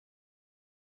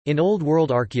In Old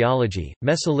World archaeology,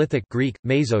 Mesolithic Greek,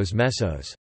 mesos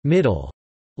mesos, middle,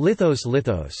 lithos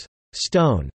lithos,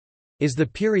 stone, is the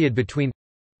period between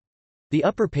the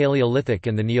Upper Paleolithic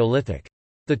and the Neolithic.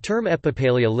 The term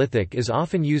Epipaleolithic is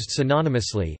often used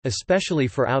synonymously, especially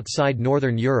for outside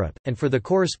northern Europe, and for the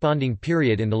corresponding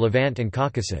period in the Levant and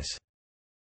Caucasus.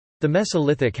 The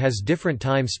Mesolithic has different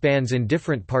time spans in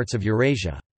different parts of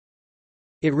Eurasia.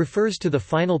 It refers to the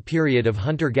final period of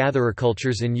hunter-gatherer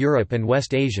cultures in Europe and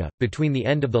West Asia, between the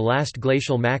end of the last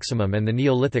glacial maximum and the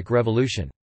Neolithic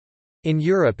Revolution. In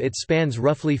Europe it spans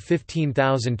roughly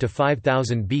 15,000 to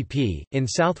 5,000 BP, in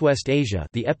Southwest Asia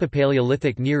the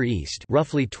Epipaleolithic Near East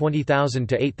roughly 20,000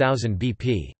 to 8,000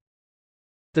 BP.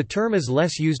 The term is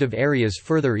less used of areas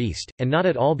further east, and not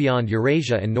at all beyond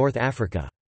Eurasia and North Africa.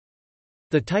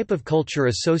 The type of culture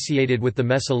associated with the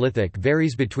Mesolithic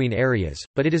varies between areas,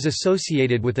 but it is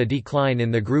associated with a decline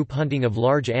in the group hunting of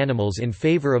large animals in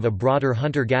favor of a broader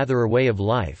hunter-gatherer way of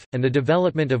life, and the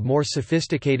development of more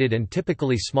sophisticated and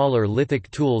typically smaller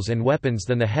lithic tools and weapons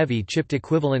than the heavy chipped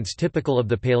equivalents typical of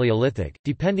the Paleolithic.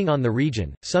 Depending on the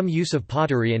region, some use of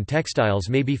pottery and textiles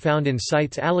may be found in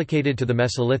sites allocated to the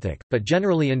Mesolithic, but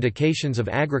generally indications of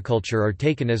agriculture are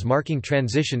taken as marking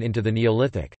transition into the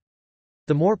Neolithic.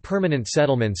 The more permanent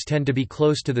settlements tend to be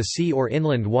close to the sea or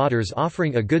inland waters,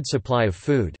 offering a good supply of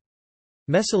food.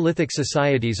 Mesolithic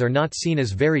societies are not seen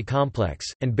as very complex,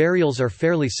 and burials are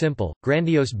fairly simple.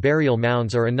 Grandiose burial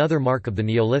mounds are another mark of the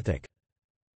Neolithic.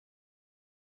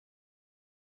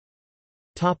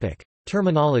 Topic: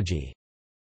 Terminology.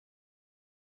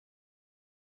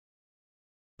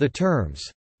 The terms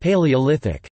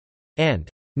Paleolithic and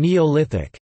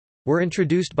Neolithic were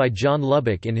introduced by John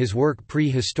Lubbock in his work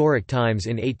Prehistoric Times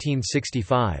in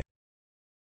 1865.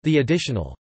 The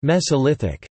additional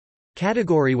Mesolithic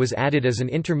category was added as an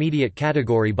intermediate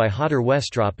category by Hodder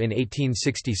Westrop in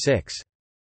 1866.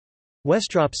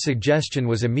 Westrop's suggestion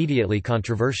was immediately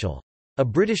controversial. A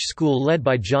British school led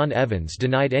by John Evans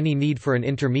denied any need for an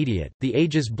intermediate, the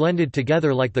ages blended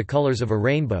together like the colours of a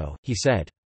rainbow, he said.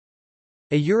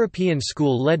 A European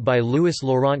school led by Louis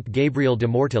Laurent Gabriel de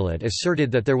Mortillet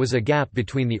asserted that there was a gap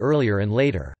between the earlier and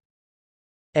later.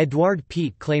 Edouard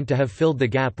Piet claimed to have filled the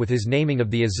gap with his naming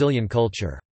of the Azilian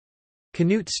culture.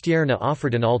 Knut Stjerna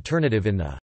offered an alternative in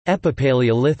the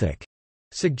Epipaleolithic,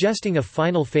 suggesting a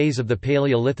final phase of the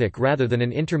Paleolithic rather than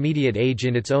an intermediate age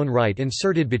in its own right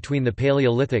inserted between the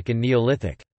Paleolithic and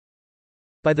Neolithic.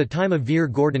 By the time of Vere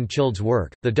Gordon Child's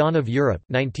work, The Dawn of Europe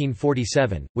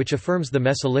 1947, which affirms the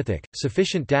Mesolithic,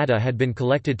 sufficient data had been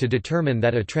collected to determine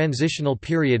that a transitional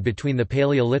period between the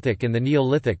Paleolithic and the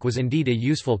Neolithic was indeed a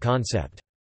useful concept.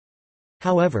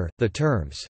 However, the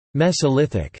terms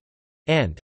Mesolithic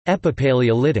and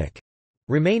Epipaleolithic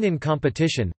remain in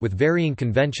competition, with varying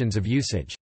conventions of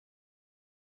usage.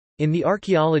 In the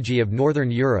archaeology of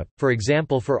Northern Europe, for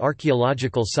example for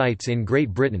archaeological sites in Great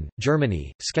Britain,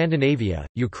 Germany, Scandinavia,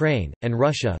 Ukraine, and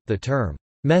Russia, the term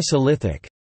Mesolithic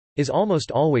is almost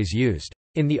always used.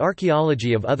 In the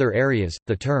archaeology of other areas,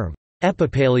 the term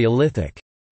Epipaleolithic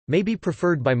may be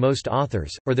preferred by most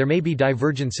authors, or there may be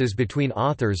divergences between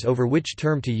authors over which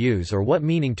term to use or what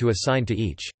meaning to assign to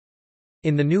each.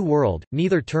 In the New World,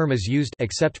 neither term is used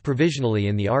except provisionally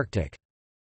in the Arctic.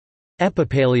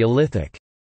 Epipaleolithic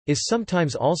is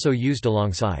sometimes also used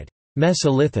alongside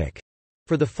Mesolithic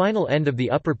for the final end of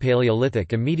the Upper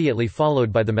Paleolithic immediately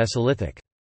followed by the Mesolithic.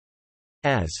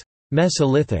 As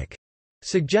Mesolithic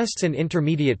suggests an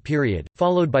intermediate period,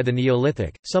 followed by the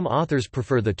Neolithic, some authors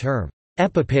prefer the term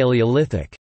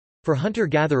Epipaleolithic for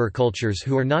hunter-gatherer cultures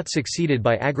who are not succeeded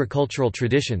by agricultural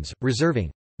traditions,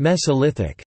 reserving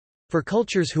Mesolithic for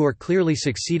cultures who are clearly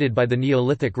succeeded by the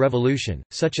Neolithic Revolution,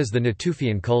 such as the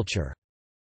Natufian culture.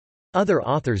 Other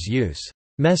authors use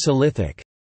Mesolithic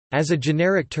as a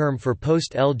generic term for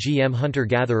post-LGM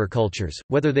hunter-gatherer cultures,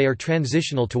 whether they are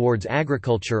transitional towards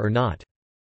agriculture or not.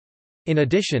 In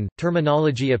addition,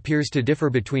 terminology appears to differ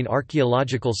between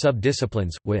archaeological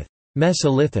sub-disciplines, with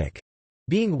Mesolithic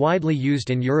being widely used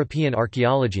in European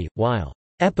archaeology, while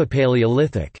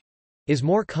Epipaleolithic is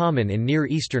more common in Near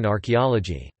Eastern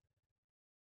archaeology.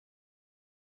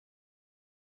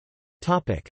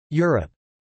 Europe.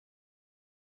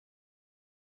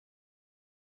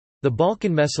 The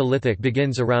Balkan Mesolithic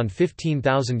begins around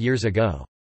 15,000 years ago.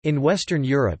 In Western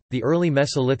Europe, the early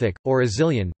Mesolithic, or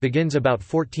Azilian, begins about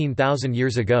 14,000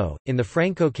 years ago, in the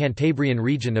Franco-Cantabrian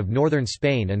region of northern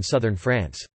Spain and southern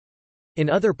France. In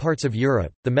other parts of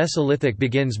Europe, the Mesolithic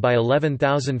begins by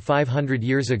 11,500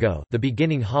 years ago, the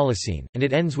beginning Holocene, and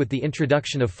it ends with the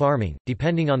introduction of farming,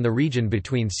 depending on the region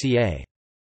between ca.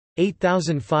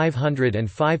 8,500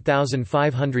 and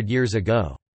 5,500 years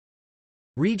ago.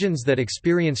 Regions that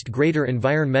experienced greater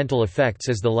environmental effects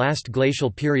as the last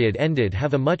glacial period ended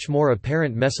have a much more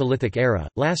apparent Mesolithic era,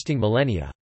 lasting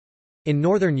millennia. In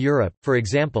northern Europe, for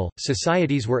example,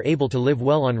 societies were able to live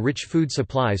well on rich food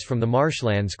supplies from the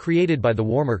marshlands created by the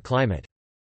warmer climate.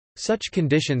 Such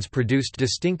conditions produced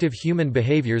distinctive human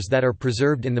behaviors that are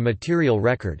preserved in the material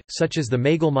record, such as the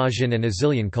Megalmajian and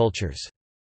Azilian cultures.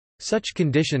 Such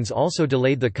conditions also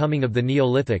delayed the coming of the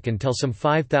Neolithic until some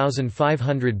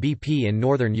 5500 BP in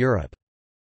northern Europe.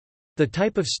 The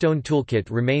type of stone toolkit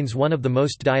remains one of the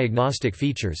most diagnostic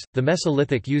features. The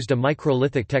Mesolithic used a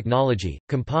microlithic technology,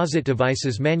 composite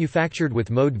devices manufactured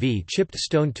with mode V chipped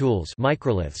stone tools,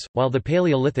 microliths, while the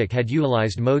Paleolithic had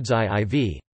utilized modes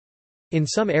IV. In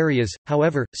some areas,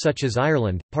 however, such as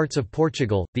Ireland, parts of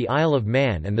Portugal, the Isle of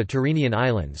Man and the Tyrrhenian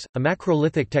Islands, a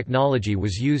macrolithic technology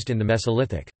was used in the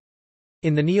Mesolithic.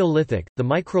 In the Neolithic, the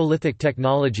microlithic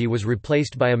technology was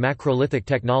replaced by a macrolithic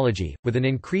technology, with an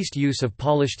increased use of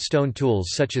polished stone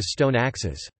tools such as stone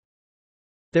axes.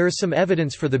 There is some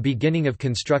evidence for the beginning of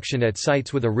construction at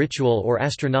sites with a ritual or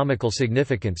astronomical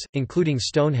significance, including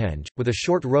Stonehenge, with a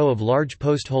short row of large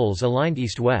post holes aligned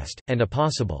east-west, and a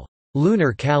possible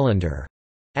lunar calendar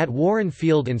at Warren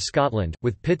Field in Scotland,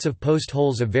 with pits of post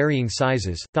holes of varying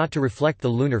sizes, thought to reflect the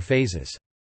lunar phases.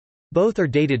 Both are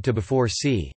dated to before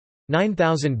c.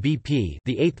 9000 BP,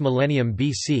 the 8th millennium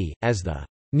BC, as the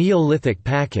Neolithic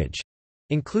package,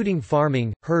 including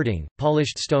farming, herding,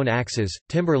 polished stone axes,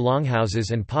 timber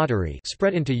longhouses and pottery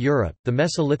spread into Europe. The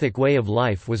Mesolithic way of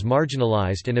life was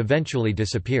marginalized and eventually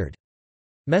disappeared.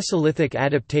 Mesolithic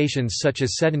adaptations such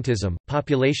as sedentism,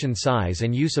 population size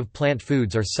and use of plant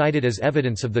foods are cited as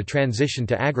evidence of the transition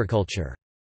to agriculture.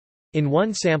 In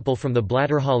one sample from the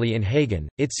Blatterhalle in Hagen,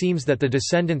 it seems that the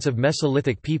descendants of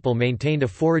Mesolithic people maintained a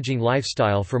foraging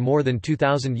lifestyle for more than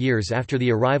 2,000 years after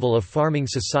the arrival of farming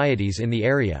societies in the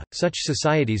area. Such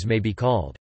societies may be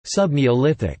called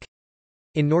subneolithic.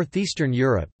 In northeastern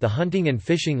Europe, the hunting and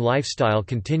fishing lifestyle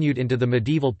continued into the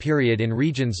medieval period in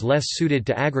regions less suited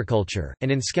to agriculture, and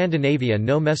in Scandinavia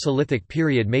no Mesolithic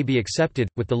period may be accepted,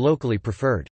 with the locally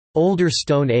preferred Older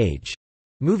Stone Age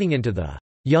moving into the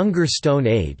Younger Stone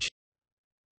Age.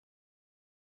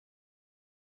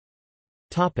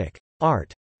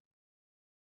 Art.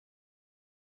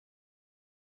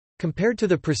 Compared to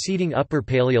the preceding Upper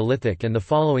Paleolithic and the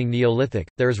following Neolithic,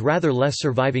 there is rather less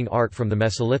surviving art from the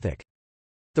Mesolithic.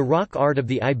 The rock art of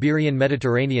the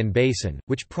Iberian-Mediterranean basin,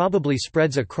 which probably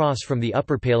spreads across from the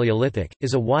Upper Paleolithic,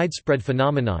 is a widespread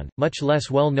phenomenon, much less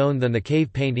well known than the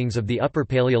cave paintings of the Upper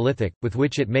Paleolithic, with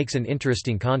which it makes an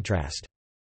interesting contrast.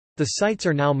 The sites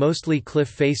are now mostly cliff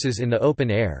faces in the open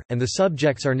air, and the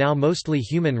subjects are now mostly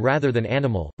human rather than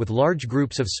animal, with large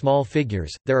groups of small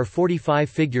figures. There are 45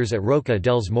 figures at Roca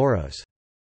dels Moros.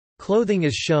 Clothing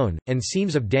is shown, and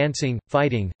scenes of dancing,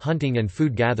 fighting, hunting, and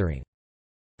food gathering.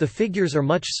 The figures are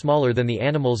much smaller than the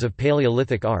animals of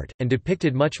Paleolithic art, and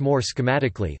depicted much more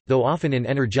schematically, though often in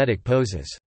energetic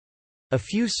poses. A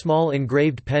few small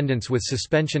engraved pendants with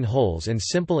suspension holes and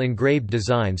simple engraved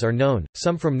designs are known,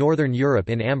 some from northern Europe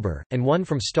in amber, and one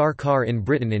from Star Car in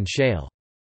Britain in shale.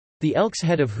 The elk's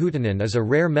head of Huutonen is a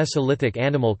rare Mesolithic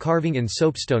animal carving in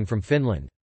soapstone from Finland.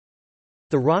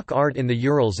 The rock art in the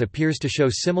Urals appears to show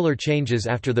similar changes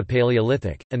after the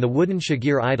Paleolithic, and the wooden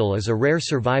Shagir idol is a rare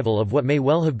survival of what may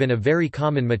well have been a very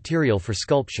common material for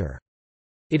sculpture.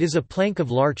 It is a plank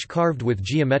of larch carved with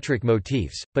geometric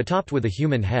motifs, but topped with a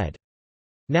human head.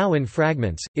 Now in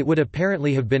fragments, it would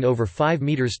apparently have been over 5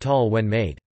 meters tall when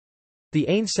made. The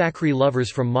Ain Sakri lovers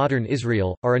from modern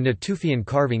Israel, are a Natufian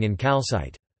carving in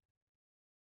calcite.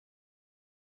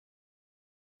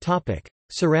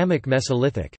 Ceramic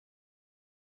Mesolithic.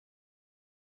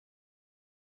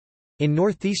 In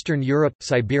northeastern Europe,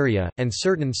 Siberia, and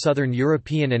certain southern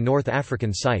European and North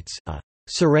African sites, a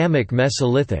ceramic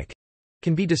Mesolithic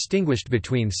can be distinguished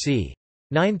between c.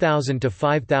 9000 to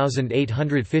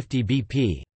 5850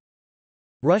 BP.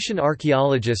 Russian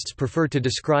archaeologists prefer to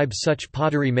describe such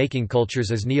pottery-making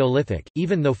cultures as Neolithic,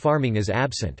 even though farming is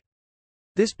absent.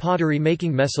 This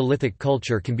pottery-making Mesolithic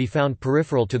culture can be found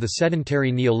peripheral to the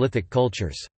sedentary Neolithic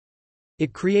cultures.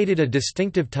 It created a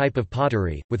distinctive type of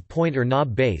pottery, with point or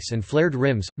knob base and flared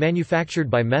rims, manufactured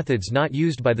by methods not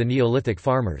used by the Neolithic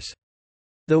farmers.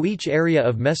 Though each area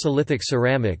of Mesolithic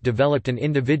ceramic developed an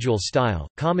individual style,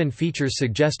 common features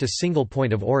suggest a single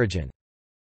point of origin.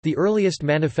 The earliest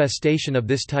manifestation of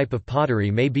this type of pottery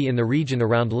may be in the region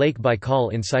around Lake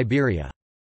Baikal in Siberia.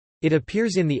 It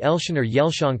appears in the Elshan or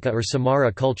Yelshanka or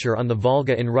Samara culture on the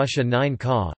Volga in Russia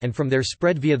 9Ka, and from there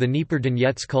spread via the Dnieper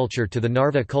Donetsk culture to the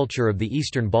Narva culture of the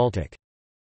eastern Baltic.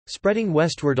 Spreading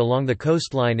westward along the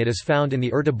coastline, it is found in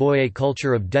the Erteboye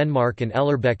culture of Denmark and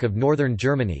Ellerbeck of northern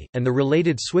Germany, and the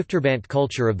related Swifterbant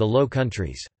culture of the Low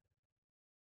Countries.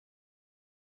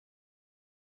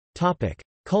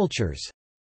 Cultures.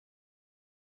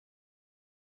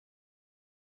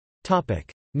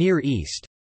 Near East.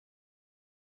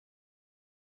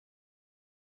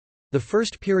 The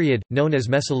first period, known as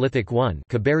Mesolithic I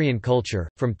Kabarian culture,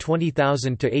 from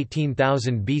 20,000 to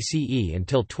 18,000 BCE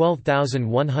until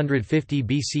 12,150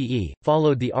 BCE,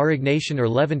 followed the Aurignacian or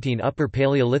Levantine Upper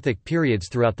Paleolithic periods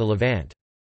throughout the Levant.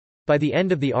 By the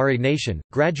end of the Aurignacian,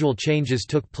 gradual changes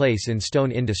took place in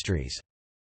stone industries.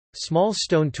 Small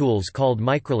stone tools called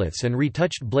microliths and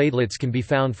retouched bladelets can be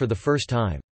found for the first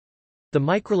time. The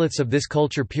microliths of this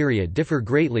culture period differ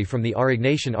greatly from the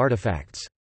Aurignacian artifacts.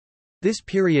 This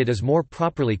period is more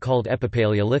properly called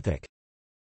Epipaleolithic.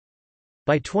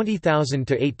 By 20,000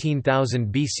 to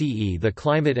 18,000 BCE the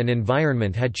climate and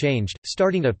environment had changed,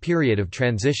 starting a period of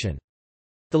transition.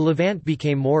 The Levant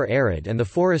became more arid and the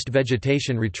forest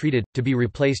vegetation retreated, to be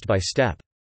replaced by steppe.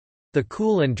 The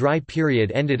cool and dry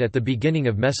period ended at the beginning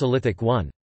of Mesolithic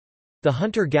I. The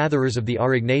hunter-gatherers of the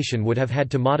Aurignacian would have had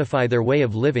to modify their way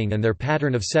of living and their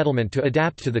pattern of settlement to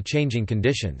adapt to the changing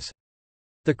conditions.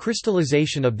 The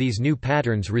crystallization of these new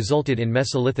patterns resulted in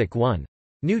Mesolithic I.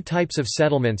 New types of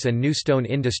settlements and new stone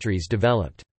industries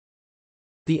developed.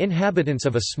 The inhabitants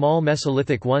of a small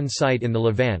Mesolithic I site in the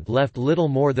Levant left little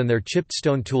more than their chipped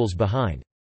stone tools behind.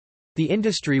 The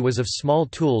industry was of small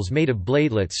tools made of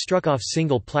bladelets struck off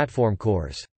single platform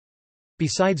cores.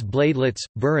 Besides bladelets,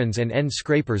 burins and end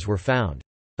scrapers were found.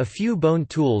 A few bone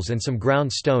tools and some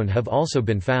ground stone have also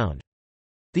been found.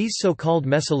 These so-called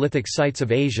Mesolithic sites of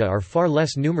Asia are far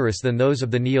less numerous than those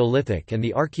of the Neolithic, and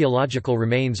the archaeological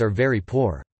remains are very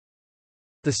poor.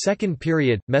 The second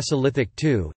period, Mesolithic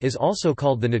II, is also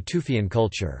called the Natufian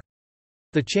culture.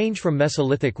 The change from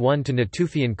Mesolithic I to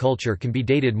Natufian culture can be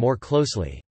dated more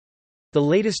closely. The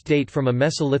latest date from a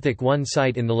Mesolithic I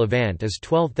site in the Levant is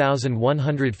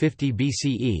 12,150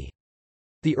 BCE.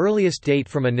 The earliest date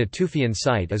from a Natufian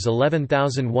site is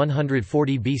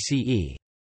 11,140 BCE.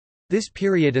 This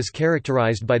period is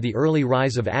characterized by the early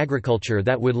rise of agriculture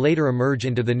that would later emerge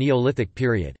into the Neolithic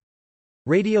period.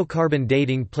 Radiocarbon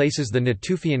dating places the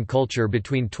Natufian culture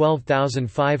between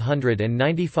 12,500 and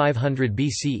 9,500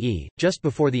 BCE, just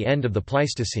before the end of the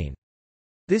Pleistocene.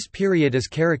 This period is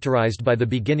characterized by the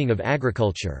beginning of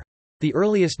agriculture. The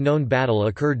earliest known battle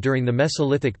occurred during the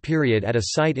Mesolithic period at a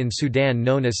site in Sudan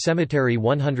known as Cemetery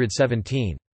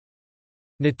 117.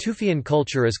 Natufian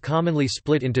culture is commonly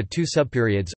split into two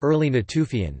subperiods: Early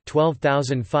Natufian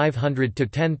 12,500 to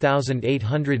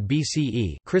 10,800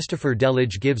 BCE. Christopher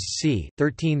Delage gives c.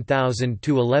 13,000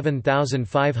 to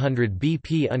 11,500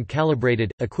 BP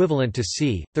uncalibrated, equivalent to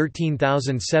c.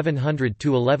 13,700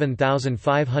 to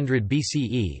 11,500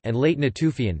 BCE, and Late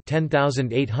Natufian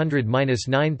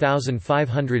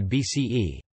 10,800–9,500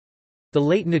 BCE. The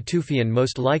Late Natufian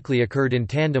most likely occurred in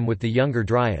tandem with the Younger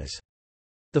Dryas.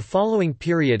 The following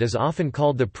period is often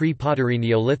called the pre-pottery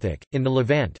Neolithic. In the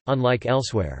Levant, unlike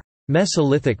elsewhere,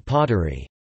 Mesolithic pottery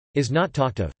is not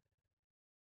talked of.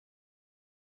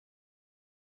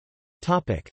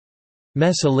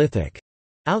 Mesolithic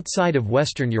outside of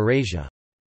Western Eurasia.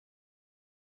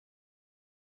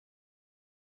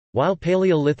 While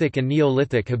Paleolithic and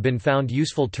Neolithic have been found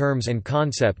useful terms and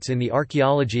concepts in the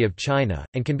archaeology of China,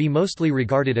 and can be mostly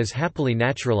regarded as happily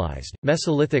naturalized,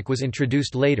 Mesolithic was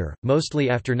introduced later, mostly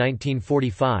after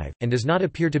 1945, and does not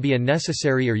appear to be a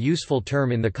necessary or useful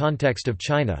term in the context of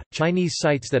China. Chinese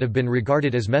sites that have been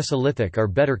regarded as Mesolithic are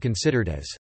better considered as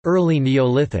early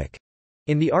Neolithic.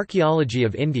 In the archaeology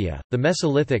of India, the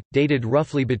Mesolithic, dated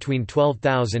roughly between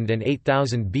 12,000 and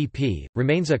 8,000 BP,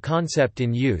 remains a concept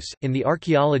in use. In the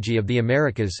archaeology of the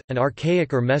Americas, an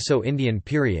Archaic or Meso-Indian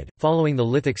period, following the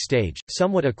Lithic stage,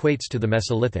 somewhat equates to the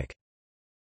Mesolithic.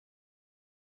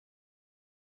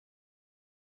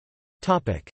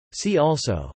 See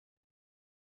also: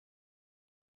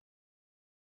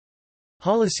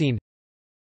 Holocene,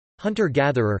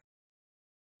 Hunter-gatherer,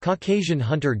 Caucasian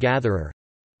hunter-gatherer,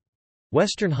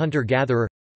 Western hunter-gatherer,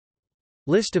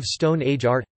 List of Stone Age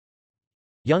art,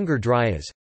 Younger Dryas,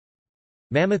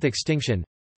 Mammoth extinction,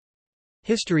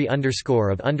 History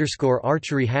 _of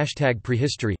 _archery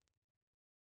 #prehistory.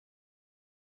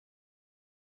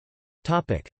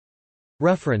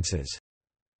 References